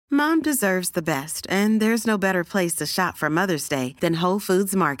Mom deserves the best, and there's no better place to shop for Mother's Day than Whole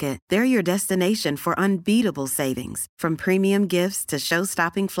Foods Market. They're your destination for unbeatable savings, from premium gifts to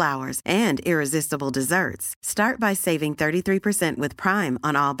show-stopping flowers and irresistible desserts. Start by saving 33% with Prime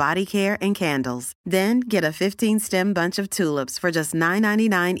on all body care and candles. Then get a 15-stem bunch of tulips for just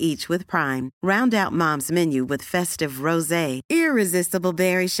 $9.99 each with Prime. Round out Mom's menu with festive rosé, irresistible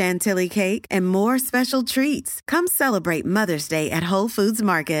berry chantilly cake, and more special treats. Come celebrate Mother's Day at Whole Foods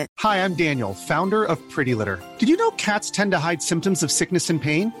Market. Hi, I'm Daniel, founder of Pretty Litter. Did you know cats tend to hide symptoms of sickness and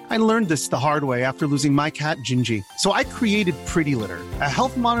pain? I learned this the hard way after losing my cat, Gingy. So I created Pretty Litter, a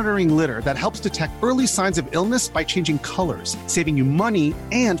health monitoring litter that helps detect early signs of illness by changing colors, saving you money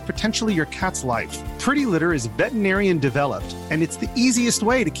and potentially your cat's life. Pretty Litter is veterinarian developed, and it's the easiest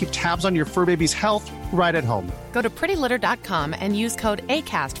way to keep tabs on your fur baby's health right at home. Go to prettylitter.com and use code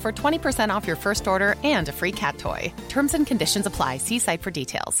ACAST for 20% off your first order and a free cat toy. Terms and conditions apply. See site for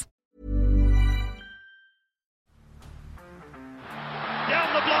details. Down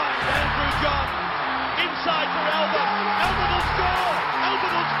the blind, Andrew John. Inside for Albert. Albert will score.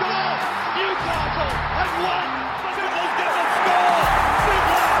 Albert will score. Newcastle have won. Fiddler's going to score.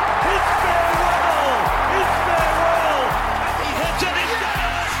 Fiddler, it's farewell. It's farewell. And he hits it. He's got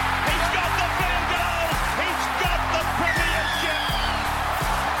it. He's got the field goal. He's got the premiership.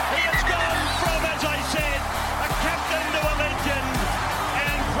 He has gone from, as I said, a captain to a legend,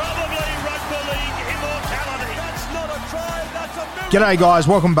 and probably rugby league immortality. That's not a try. That's a miracle. G'day guys,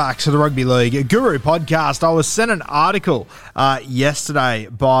 welcome back to the Rugby League Guru podcast. I was sent an article yesterday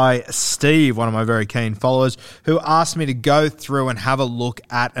by Steve, one of my very keen followers, who asked me to go through and have a look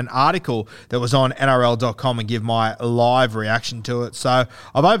at an article that was on NRL.com and give my live reaction to it. So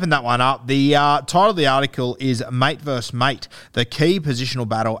I've opened that one up. The title of the article is Mate vs. Mate, the key positional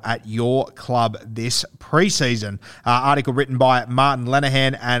battle at your club this preseason. Article written by Martin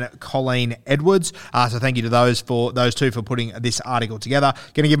Lenihan and Colleen Edwards. So thank you to those two for putting this article together.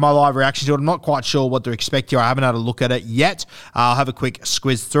 Going to give my live reaction to it. I'm not quite sure what to expect here. I haven't had a look at it yet. I'll have a quick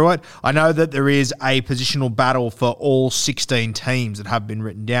squiz through it. I know that there is a positional battle for all 16 teams that have been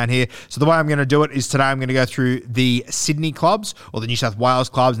written down here. So the way I'm going to do it is today I'm going to go through the Sydney clubs or the New South Wales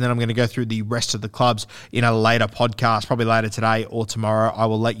clubs, and then I'm going to go through the rest of the clubs in a later podcast, probably later today or tomorrow. I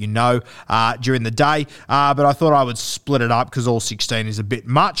will let you know during the day. But I thought I would split it up because all 16 is a bit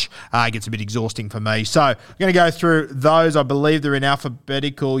much. It gets a bit exhausting for me. So I'm going to go through those. I believe they're in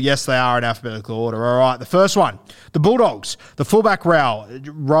alphabetical. Yes, they are in alphabetical order. All right, the first one, the Bulldogs, the fullback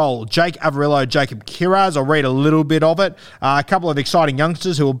role, Jake Averillo, Jacob Kiraz. I'll read a little bit of it. A couple of exciting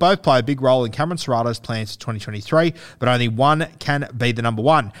youngsters who will both play a big role in Cameron Serrato's plans for 2023, but only one can be the number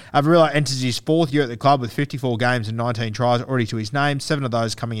one. Averillo enters his fourth year at the club with 54 games and 19 tries already to his name, 7 of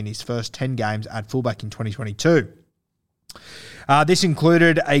those coming in his first 10 games at fullback in 2022. This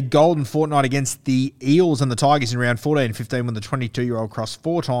included a golden fortnight against the Eels and the Tigers in round 14 and 15 when the 22-year-old crossed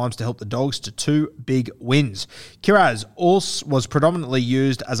 4 times to help the Dogs to 2 big wins. Kiraz also was predominantly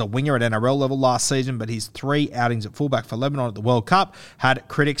used as a winger at NRL level last season, but his 3 outings at fullback for Lebanon at the World Cup had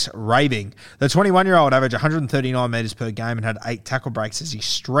critics raving. The 21-year-old averaged 139 metres per game and had 8 tackle breaks as he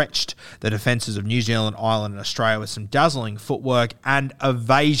stretched the defences of New Zealand, Ireland and Australia with some dazzling footwork and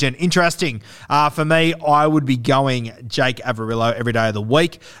evasion. Interesting. For me, I would be going Jake Averillo every day of the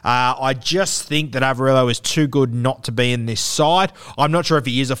week. I just think that Averillo is too good not to be in this side. I'm not sure if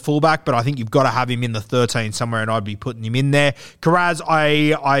he is a fullback, but I think you've got to have him in the 13 somewhere, and I'd be putting him in there. Kiraz,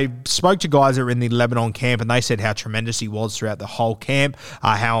 I spoke to guys that were in the Lebanon camp, and they said how tremendous he was throughout the whole camp,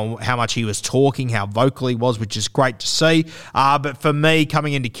 how much he was talking, how vocal he was, which is great to see. But for me,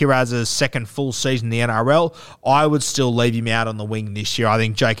 coming into Kiraz's second full season in the NRL, I would still leave him out on the wing this year. I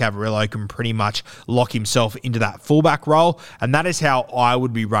think Jake Averillo can pretty much lock himself into that fullback role, and that is how I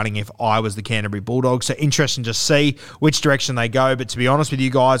would be running if I was the Canterbury Bulldogs. So interesting to see which direction they go. But to be honest with you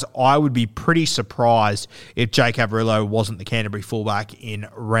guys, I would be pretty surprised if Jake Averillo wasn't the Canterbury fullback in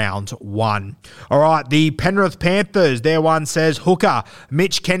round 1. All right, the Penrith Panthers, their one says hooker,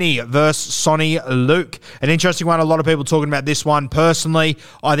 Mitch Kenny versus Sonny Luke. An interesting one. A lot of people talking about this one. Personally,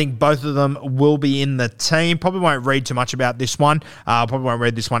 I think both of them will be in the team. Probably won't read too much about this one. Probably won't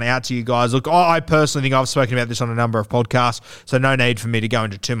read this one out to you guys. Look, I personally think I've spoken about this on a number of podcasts, so no need for me to go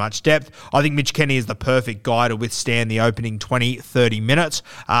into too much depth. I think Mitch Kenny is the perfect guy to withstand the opening 20-30 minutes.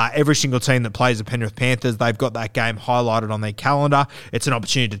 Every single team that plays the Penrith Panthers, they've got that game highlighted on their calendar. It's an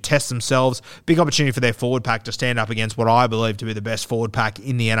opportunity to test themselves. Big opportunity for their forward pack to stand up against what I believe to be the best forward pack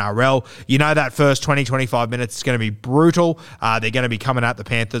in the NRL. You know that first 20-25 minutes is going to be brutal. They're going to be coming at the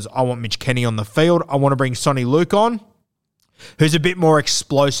Panthers. I want Mitch Kenny on the field. I want to bring Sonny Luke on. who's a bit more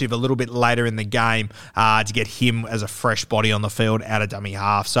explosive a little bit later in the game to get him as a fresh body on the field out of dummy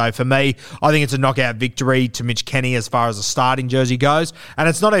half. So for me, I think it's a knockout victory to Mitch Kenny as far as the starting jersey goes. And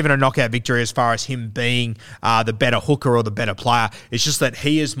it's not even a knockout victory as far as him being the better hooker or the better player. It's just that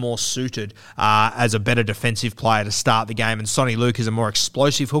he is more suited as a better defensive player to start the game. And Sonny Luke is a more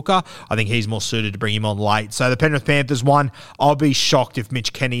explosive hooker. I think he's more suited to bring him on late. So the Penrith Panthers won. I'll be shocked if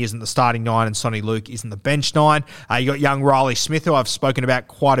Mitch Kenny isn't the starting 9 and Sonny Luke isn't the bench 9. You got young Riley Smith, who I've spoken about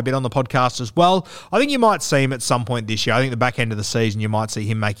quite a bit on the podcast as well. I think you might see him at some point this year. I think the back end of the season, you might see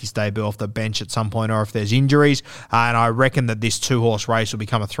him make his debut off the bench at some point, or if there's injuries. And I reckon that this 2-horse race will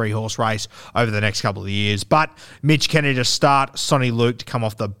become a 3-horse race over the next couple of years. But Mitch Kenny to start, Sonny Luke to come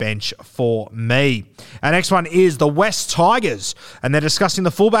off the bench for me. Our next one is the West Tigers, and they're discussing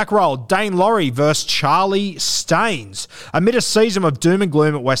the fullback role. Dane Laurie versus Charlie Staines. Amid a season of doom and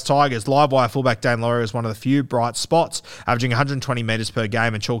gloom at West Tigers, Livewire fullback Dane Laurie was one of the few bright spots, averaging 120 metres per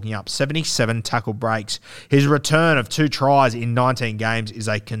game and chalking up 77 tackle breaks. His return of 2 tries in 19 games is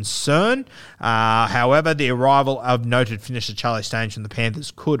a concern. However, the arrival of noted finisher Charlie Staines from the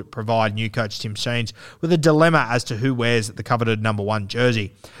Panthers could provide new coach Tim Sheens with a dilemma as to who wears the coveted number 1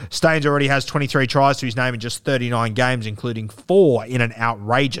 jersey. Staines already has 23 tries to his name in just 39 games, including 4 in an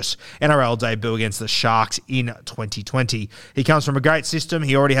outrageous NRL debut against the Sharks in 2020. He comes from a great system.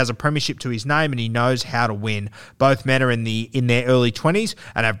 He already has a premiership to his name and he knows how to win. Both men are in their early 20s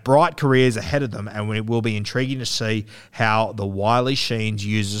and have bright careers ahead of them, and it will be intriguing to see how the wily Sheens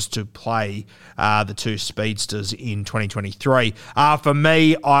uses to play the 2 speedsters in 2023. For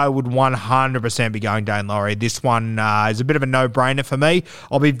me, I would 100% be going Dane Laurie. This one is a bit of a no-brainer for me.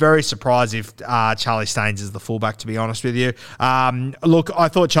 I'll be very surprised if Charlie Staines is the fullback, to be honest with you. Look, I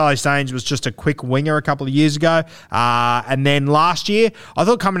thought Charlie Staines was just a quick winger a couple of years ago, and then last year, I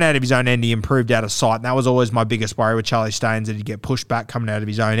thought coming out of his own end, he improved out of sight, and that was always my biggest worry with Charlie Staines, that he'd get pushed back coming out of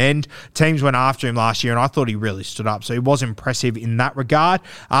his own end. Teams went after him last year, and I thought he really stood up, so he was impressive in that regard.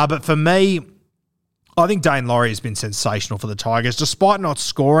 But for me, I think Dane Laurie has been sensational for the Tigers, despite not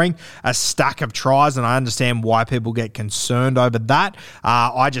scoring a stack of tries, and I understand why people get concerned over that.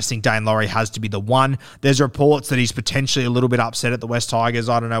 I just think Dane Laurie has to be the one. There's reports that he's potentially a little bit upset at the West Tigers.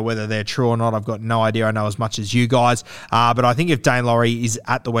 I don't know whether they're true or not. I've got no idea. I know as much as you guys. But I think if Dane Laurie is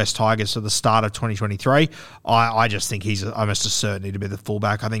at the West Tigers for the start of 2023, I just think he's almost a certainty to be the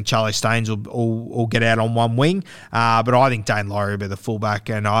fullback. I think Charlie Staines will get out on one wing, but I think Dane Laurie will be the fullback.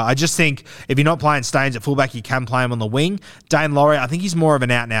 And I just think if you're not playing Staines at fullback, you can play him on the wing. Dane Laurie, I think he's more of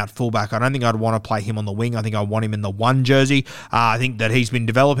an out-and-out fullback. I don't think I'd want to play him on the wing. I think I want him in the 1 jersey. I think that he's been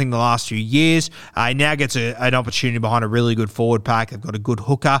developing the last few years. He now gets an opportunity behind a really good forward pack. They've got a good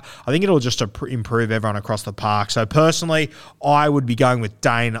hooker. I think it'll just improve everyone across the park. So personally, I would be going with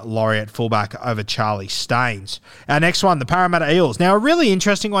Dane Laurie at fullback over Charlie Staines. Our next one, the Parramatta Eels. Now, a really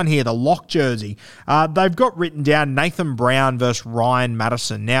interesting one here, the lock jersey. They've got written down Nathan Brown versus Ryan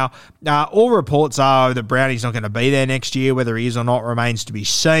Matterson. Now, all reports are that Brownie's not going to be there next year. Whether he is or not remains to be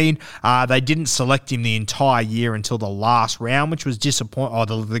seen. They didn't select him the entire year until the last round, which was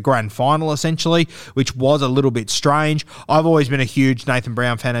disappointing. The grand final, essentially, which was a little bit strange. I've always been a huge Nathan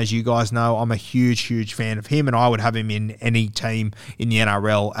Brown fan, as you guys know. I'm a huge fan of him, and I would have him in any team in the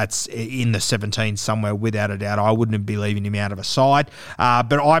NRL in the 17 somewhere, without a doubt. I wouldn't be leaving him out of a side.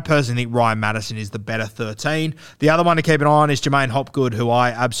 But I personally think Ryan Matterson is the better 13. The other one to keep an eye on is Jermaine Hopgood, who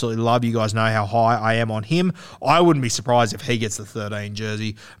I absolutely love. You guys know how high I am on him. I wouldn't be surprised if he gets the 13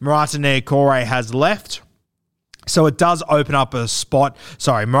 jersey. Marata Niukore has left. So it does open up a spot.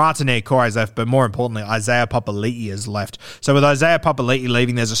 Sorry, Marata Niukore has left, but more importantly, Isaiah Papali'i has left. So with Isaiah Papali'i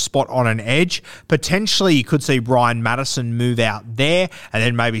leaving, there's a spot on an edge. Potentially, you could see Ryan Matterson move out there, and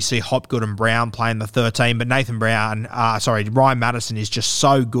then maybe see Hopgood and Brown playing the 13. But Ryan Matterson is just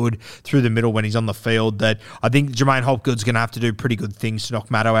so good through the middle when he's on the field that I think Jermaine Hopgood's going to have to do pretty good things to knock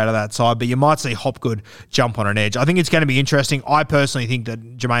Matto out of that side. But you might see Hopgood jump on an edge. I think it's going to be interesting. I personally think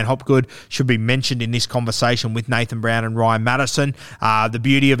that Jermaine Hopgood should be mentioned in this conversation with Nathan Brown and Ryan Matterson. The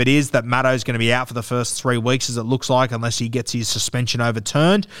beauty of it is that Matto's going to be out for the first 3 weeks, as it looks like, unless he gets his suspension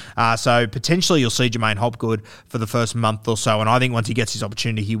overturned. So potentially you'll see Jermaine Hopgood for the first month or so, and I think once he gets his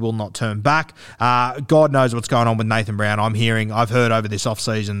opportunity, he will not turn back. God knows what's going on with Nathan Brown. I've heard over this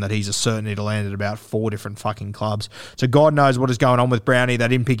offseason that he's a certainty to land at about 4 different fucking clubs. So God knows what is going on with Brownie. They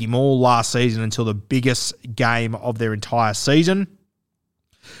didn't pick him all last season until the biggest game of their entire season,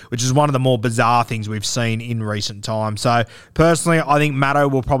 which is one of the more bizarre things we've seen in recent times. So, personally, I think Matto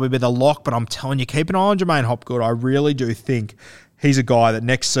will probably be the lock, but I'm telling you, keep an eye on Jermaine Hopgood. I really do think he's a guy that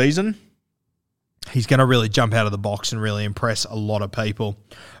next season he's going to really jump out of the box and really impress a lot of people.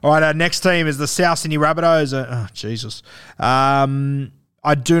 All right, our next team is the South Sydney Rabbitohs. Oh, Jesus.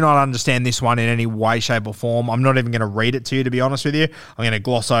 I do not understand this one in any way, shape, or form. I'm not even going to read it to you, to be honest with you. I'm going to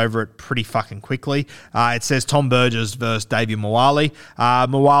gloss over it pretty fucking quickly. It says Tom Burgess versus Davey Moale.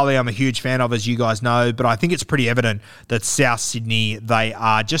 Moale I'm a huge fan of, as you guys know, but I think it's pretty evident that South Sydney, they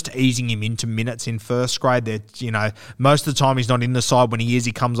are just easing him into minutes in first grade. They're, most of the time he's not in the side. When he is,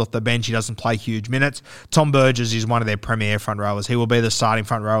 he comes off the bench. He doesn't play huge minutes. Tom Burgess is one of their premier front rowers. He will be the starting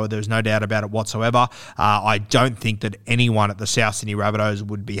front rower. There's no doubt about it whatsoever. I don't think that anyone at the South Sydney Rabbitohs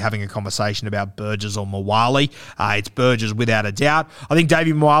would be having a conversation about Burgess or Moale. It's Burgess without a doubt. I think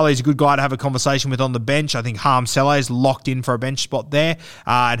Davey Moale is a good guy to have a conversation with on the bench. I think Harm Saleh is locked in for a bench spot there.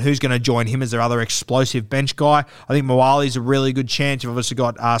 And who's going to join him as their other explosive bench guy? I think Moale is a really good chance. You've obviously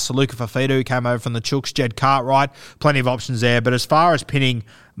got Saluka Fafita, who came over from the Chooks, Jed Cartwright. Plenty of options there. But as far as pinning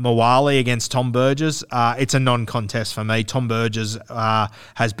Moale against Tom Burgess, it's a non-contest for me. Tom Burgess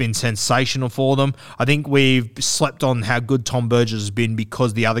has been sensational for them. I think we've slept on how good Tom Burgess has been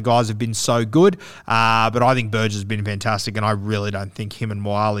because the other guys have been so good, but I think Burgess has been fantastic, and I really don't think him and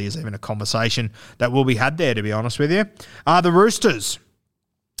Moale is even a conversation that will be had there, to be honest with you. The Roosters.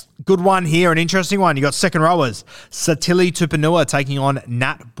 Good one here, an interesting one. You got second rowers. Satili Tupanua taking on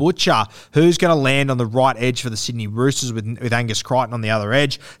Nat Butcher. Who's going to land on the right edge for the Sydney Roosters with Angus Crichton on the other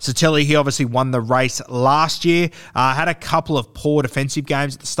edge? Satili, he obviously won the race last year. Had a couple of poor defensive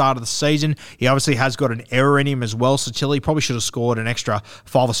games at the start of the season. He obviously has got an error in him as well. Satili probably should have scored an extra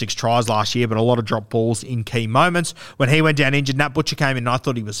 5 or 6 tries last year, but a lot of drop balls in key moments. When he went down injured, Nat Butcher came in, and I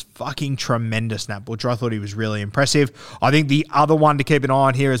thought he was fucking tremendous, Nat Butcher. I thought he was really impressive. I think the other one to keep an eye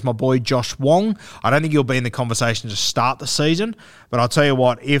on here is my boy Josh Wong. I don't think he'll be in the conversation to start the season, but I'll tell you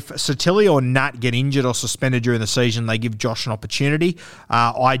what, if Satili or Nat get injured or suspended during the season, they give Josh an opportunity.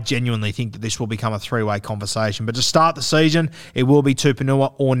 I genuinely think that this will become a three-way conversation. But to start the season, it will be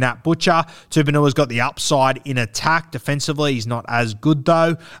Tupanua or Nat Butcher. Tupanua's got the upside in attack. Defensively, he's not as good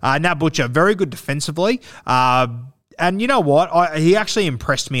though. Nat Butcher, very good defensively. And you know what? He actually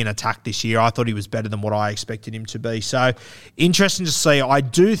impressed me in attack this year. I thought he was better than what I expected him to be. So, interesting to see. I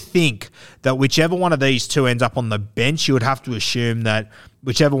do think that whichever one of these two ends up on the bench, you would have to assume that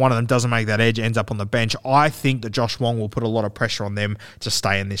whichever one of them doesn't make that edge ends up on the bench. I think that Josh Wong will put a lot of pressure on them to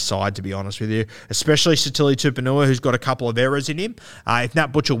stay in this side, to be honest with you, especially Satili Tupanua, who's got a couple of errors in him. If Nat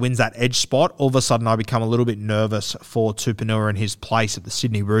Butcher wins that edge spot, all of a sudden I become a little bit nervous for Tupanua and his place at the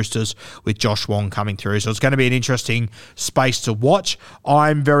Sydney Roosters with Josh Wong coming through. So it's going to be an interesting space to watch.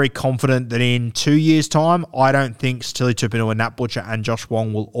 I'm very confident that in 2 years' time, I don't think Satili Tupanua, Nat Butcher and Josh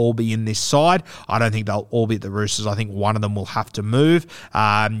Wong will all be in this side. I don't think they'll all be at the Roosters. I think one of them will have to move.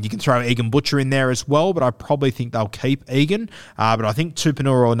 You can throw Egan Butcher in there as well, but I probably think they'll keep Egan. But I think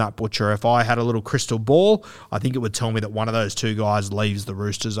Tupanua or Nat Butcher, if I had a little crystal ball, I think it would tell me that one of those two guys leaves the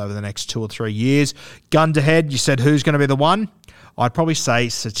Roosters over the next 2 or 3 years. Gun to head, you said who's going to be the one? I'd probably say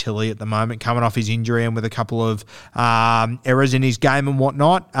Satili at the moment, coming off his injury and with a couple of errors in his game and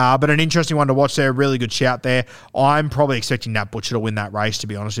whatnot. But an interesting one to watch there, really good shout there. I'm probably expecting Nat Butcher to win that race, to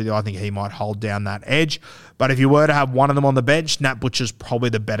be honest with you. I think he might hold down that edge. But if you were to have one of them on the bench, Nat Butcher's probably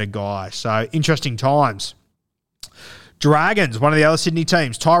the better guy. So, interesting times. Dragons, one of the other Sydney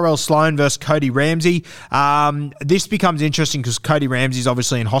teams, Tyrell Sloan versus Cody Ramsey. This becomes interesting because Cody Ramsey's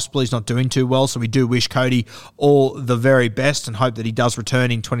obviously in hospital. He's not doing too well, so we do wish Cody all the very best and hope that he does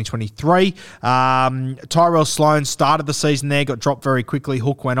return in 2023. Tyrell Sloan started the season there, got dropped very quickly.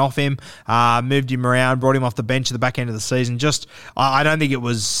 Hook went off him, moved him around, brought him off the bench at the back end of the season. I don't think it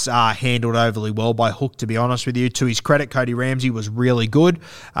was handled overly well by Hook, to be honest with you. To his credit, Cody Ramsey was really good,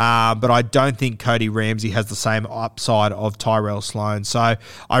 but I don't think Cody Ramsey has the same upside of Tyrell Sloan. So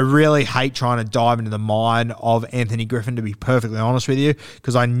I really hate trying to dive into the mind of Anthony Griffin, to be perfectly honest with you,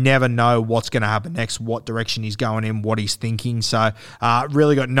 because I never know what's going to happen next, what direction he's going in, what he's thinking. So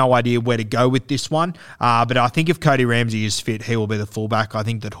really got no idea where to go with this one. But I think if Cody Ramsey is fit, he will be the fullback. I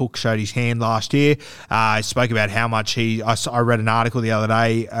think that Hook showed his hand last year. I spoke about how much I read an article the other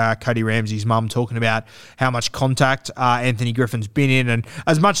day, Cody Ramsey's mum talking about how much contact Anthony Griffin's been in, and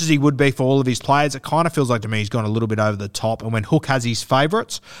as much as he would be for all of his players, it kind of feels like to me he's gone a little bit over the top. And when Hook has his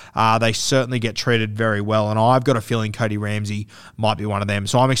favourites, they certainly get treated very well. And I've got a feeling Cody Ramsey might be one of them.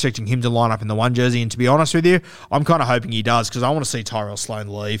 So I'm expecting him to line up in the one jersey. And to be honest with you, I'm kind of hoping he does, because I want to see Tyrell Sloan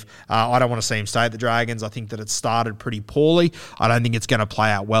leave. I don't want to see him stay at the Dragons. I think that it started pretty poorly. I don't think it's going to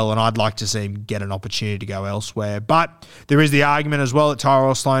play out well, and I'd like to see him get an opportunity to go elsewhere. But there is the argument as well that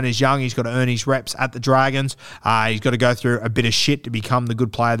Tyrell Sloan is young. He's got to earn his reps at the Dragons. He's got to go through a bit of shit to become the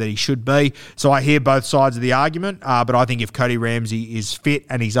good player that he should be. So I hear both sides of the argument, but But I think if Cody Ramsey is fit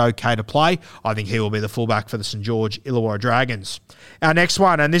and he's okay to play, I think he will be the fullback for the St. George Illawarra Dragons. Our next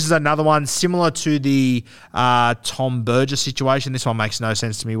one, and this is another one similar to the Tom Burgess situation. This one makes no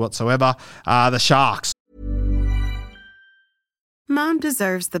sense to me whatsoever. The Sharks. Mom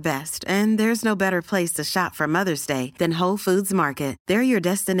deserves the best, and there's no better place to shop for Mother's Day than Whole Foods Market. They're your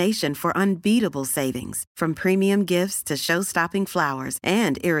destination for unbeatable savings, from premium gifts to show-stopping flowers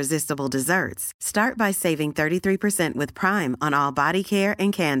and irresistible desserts. Start by saving 33% with Prime on all body care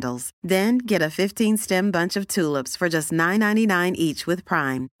and candles. Then get a 15-stem bunch of tulips for just $9.99 each with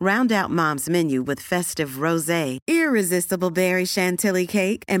Prime. Round out Mom's menu with festive rosé, irresistible berry chantilly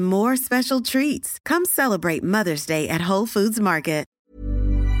cake, and more special treats. Come celebrate Mother's Day at Whole Foods Market.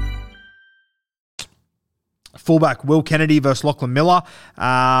 Fullback Will Kennedy versus Lachlan Miller.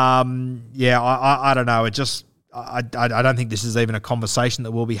 I don't know. I don't think this is even a conversation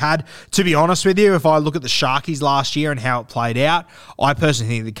that will be had. To be honest with you, if I look at the Sharkies last year and how it played out, I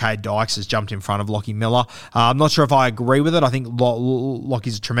personally think that Cade Dykes has jumped in front of Lachie Miller. I'm not sure if I agree with it. I think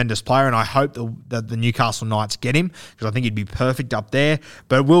Lockie's a tremendous player, and I hope that the Newcastle Knights get him, because I think he'd be perfect up there.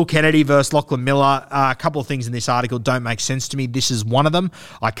 But Will Kennedy versus Lachlan Miller, a couple of things in this article don't make sense to me. This is one of them.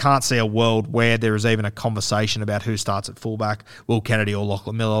 I can't see a world where there is even a conversation about who starts at fullback, Will Kennedy or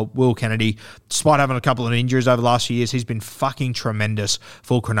Lachlan Miller. Will Kennedy, despite having a couple of injuries over the last few years, he's been fucking tremendous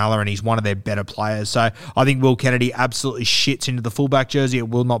for Cronulla, and he's one of their better players. So I think Will Kennedy absolutely shits into the fullback jersey. It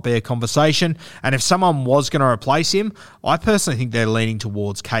will not be a conversation. And if someone was going to replace him, I personally think they're leaning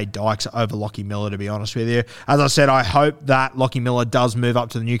towards Cade Dykes over Lachie Miller, to be honest with you. As I said, I hope that Lachie Miller does move up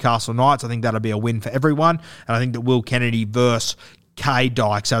to the Newcastle Knights. I think that'll be a win for everyone. And I think that Will Kennedy versus Cade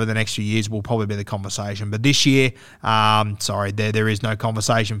Dykes over the next few years will probably be the conversation. But this year, there is no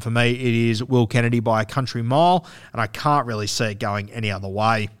conversation for me. It is Will Kennedy by a country mile, and I can't really see it going any other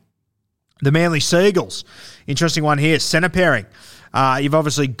way. The Manly Seagulls. Interesting one here. Centre pairing. You've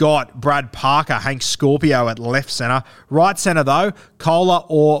obviously got Brad Parker, Hank Scorpio at left centre. Right centre, though, Kohler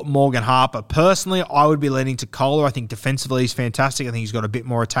or Morgan Harper. Personally, I would be leaning to Kohler. I think defensively he's fantastic. I think he's got a bit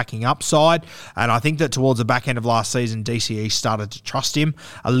more attacking upside. And I think that towards the back end of last season, DCE started to trust him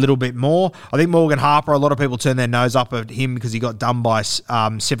a little bit more. I think Morgan Harper, a lot of people turn their nose up at him because he got done by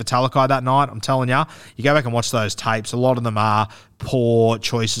Sifa Talakai that night. I'm telling you, you go back and watch those tapes. A lot of them are poor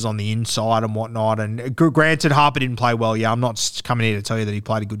choices on the inside and whatnot. And granted, Harper didn't play well. Yeah, I'm not coming here to tell you that he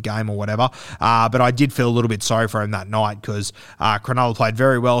played a good game or whatever. But I did feel a little bit sorry for him that night because Cronulla played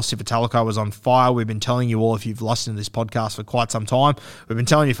very well. Sifa Talakai was on fire. We've been telling you all, if you've listened to this podcast for quite some time, we've been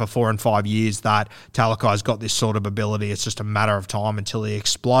telling you for 4 and 5 years that Talakai's got this sort of ability. It's just a matter of time until he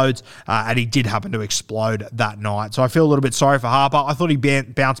explodes. And he did happen to explode that night. So I feel a little bit sorry for Harper. I thought he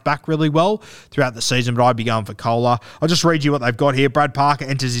bounced back really well throughout the season, but I'd be going for Kohler. I'll just read you what they've got here. Brad Parker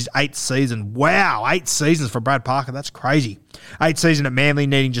enters his 8th season. Wow, 8 seasons for Brad Parker. That's crazy. 8th season at Manly,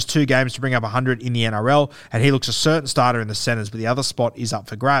 needing just 2 games to bring up 100 in the NRL, and he looks a certain starter in the centres, but the other spot is up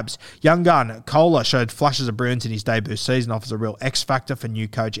for grabs. Young gun Kohler showed flashes of brilliance in his debut season, offers a real X-factor for new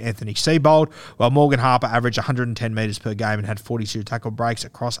coach Anthony Seibold, while Morgan Harper averaged 110 metres per game and had 42 tackle breaks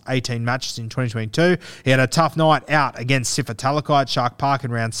across 18 matches in 2022. He had a tough night out against Sifa Talakai at Shark Park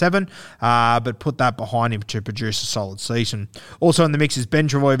in round 7, but put that behind him to produce a solid season. Also in the mix is Ben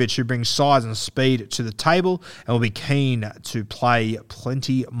Trbojevic, who brings size and speed to the table and will be keen to play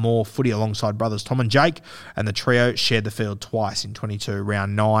plenty more footy alongside brothers Tom and Jake, and the trio shared the field twice in 22,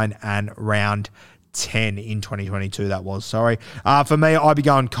 round 9 and round 10 in 2022, that was, sorry. For me, I'd be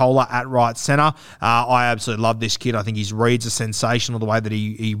going Kohler at right centre. I absolutely love this kid. I think his reads are sensational, the way that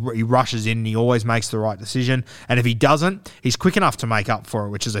he rushes in and he always makes the right decision. And if he doesn't, he's quick enough to make up for it,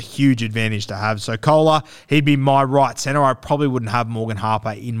 which is a huge advantage to have. So Kohler, he'd be my right centre. I probably wouldn't have Morgan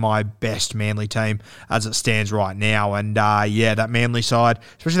Harper in my best Manly team as it stands right now. And that Manly side,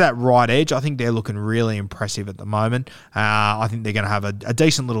 especially that right edge, I think they're looking really impressive at the moment. I think they're going to have a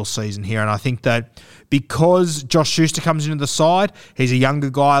decent little season here. And I think that because Josh Schuster comes into the side, he's a younger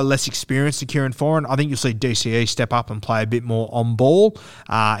guy, less experienced than Kieran Foran. I think you'll see DCE step up and play a bit more on ball.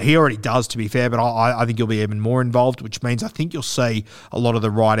 He already does, to be fair, but I think he'll be even more involved, which means I think you'll see a lot of the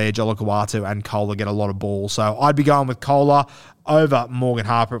right edge, Olakau'atu and Kohler, get a lot of ball. So I'd be going with Kohler over Morgan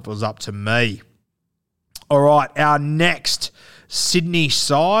Harper if it was up to me. All right, our next Sydney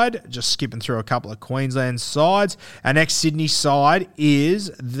side, just skipping through a couple of Queensland sides. Our next Sydney side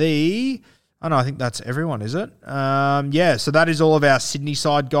is the Oh, no, I think that's everyone, is it? So that is all of our Sydney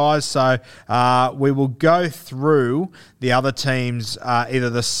side, guys. So we will go through the other teams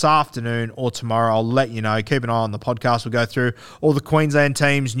either this afternoon or tomorrow. I'll let you know. Keep an eye on the podcast. We'll go through all the Queensland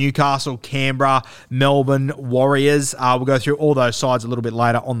teams, Newcastle, Canberra, Melbourne, Warriors. We'll go through all those sides a little bit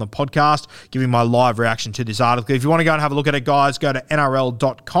later on the podcast, giving my live reaction to this article. If you want to go and have a look at it, guys, go to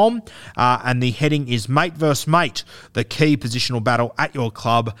NRL.com and the heading is Mate vs. Mate, the key positional battle at your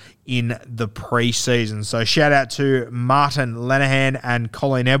club in the pre-season. So shout out to Martin Lenihan and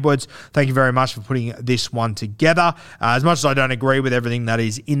Colleen Edwards. Thank you very much for putting this one together. As much as I don't agree with everything that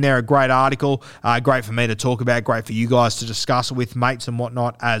is in there, a great article, great for me to talk about, great for you guys to discuss with mates and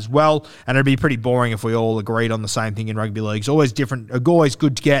whatnot as well. And it'd be pretty boring if we all agreed on the same thing in rugby league. It's always different, always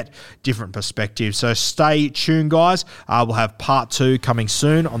good to get different perspectives. So stay tuned, guys. We'll have part 2 coming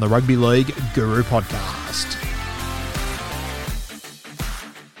soon on the Rugby League Guru podcast.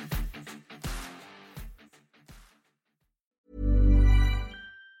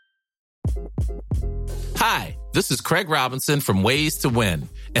 Hi, this is Craig Robinson from Ways to Win,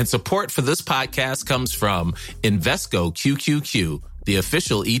 and support for this podcast comes from Invesco QQQ, the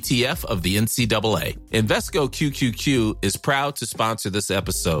official ETF of the NCAA. Invesco QQQ is proud to sponsor this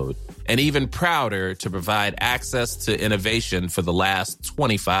episode, and even prouder to provide access to innovation for the last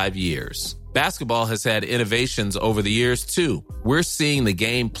 25 years. Basketball has had innovations over the years, too. We're seeing the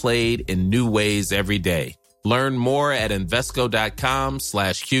game played in new ways every day. Learn more at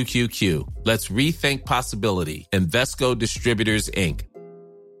Invesco.com/QQQ. Let's rethink possibility. Invesco Distributors, Inc.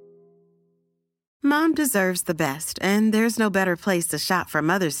 Mom deserves the best, and there's no better place to shop for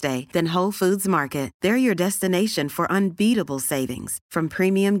Mother's Day than Whole Foods Market. They're your destination for unbeatable savings, from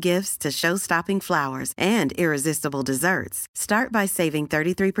premium gifts to show-stopping flowers and irresistible desserts. Start by saving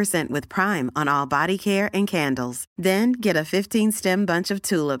 33% with Prime on all body care and candles. Then get a 15-stem bunch of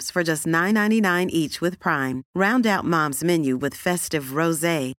tulips for just $9.99 each with Prime. Round out Mom's menu with festive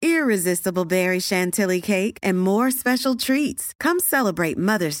rosé, irresistible berry chantilly cake, and more special treats. Come celebrate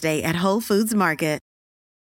Mother's Day at Whole Foods Market.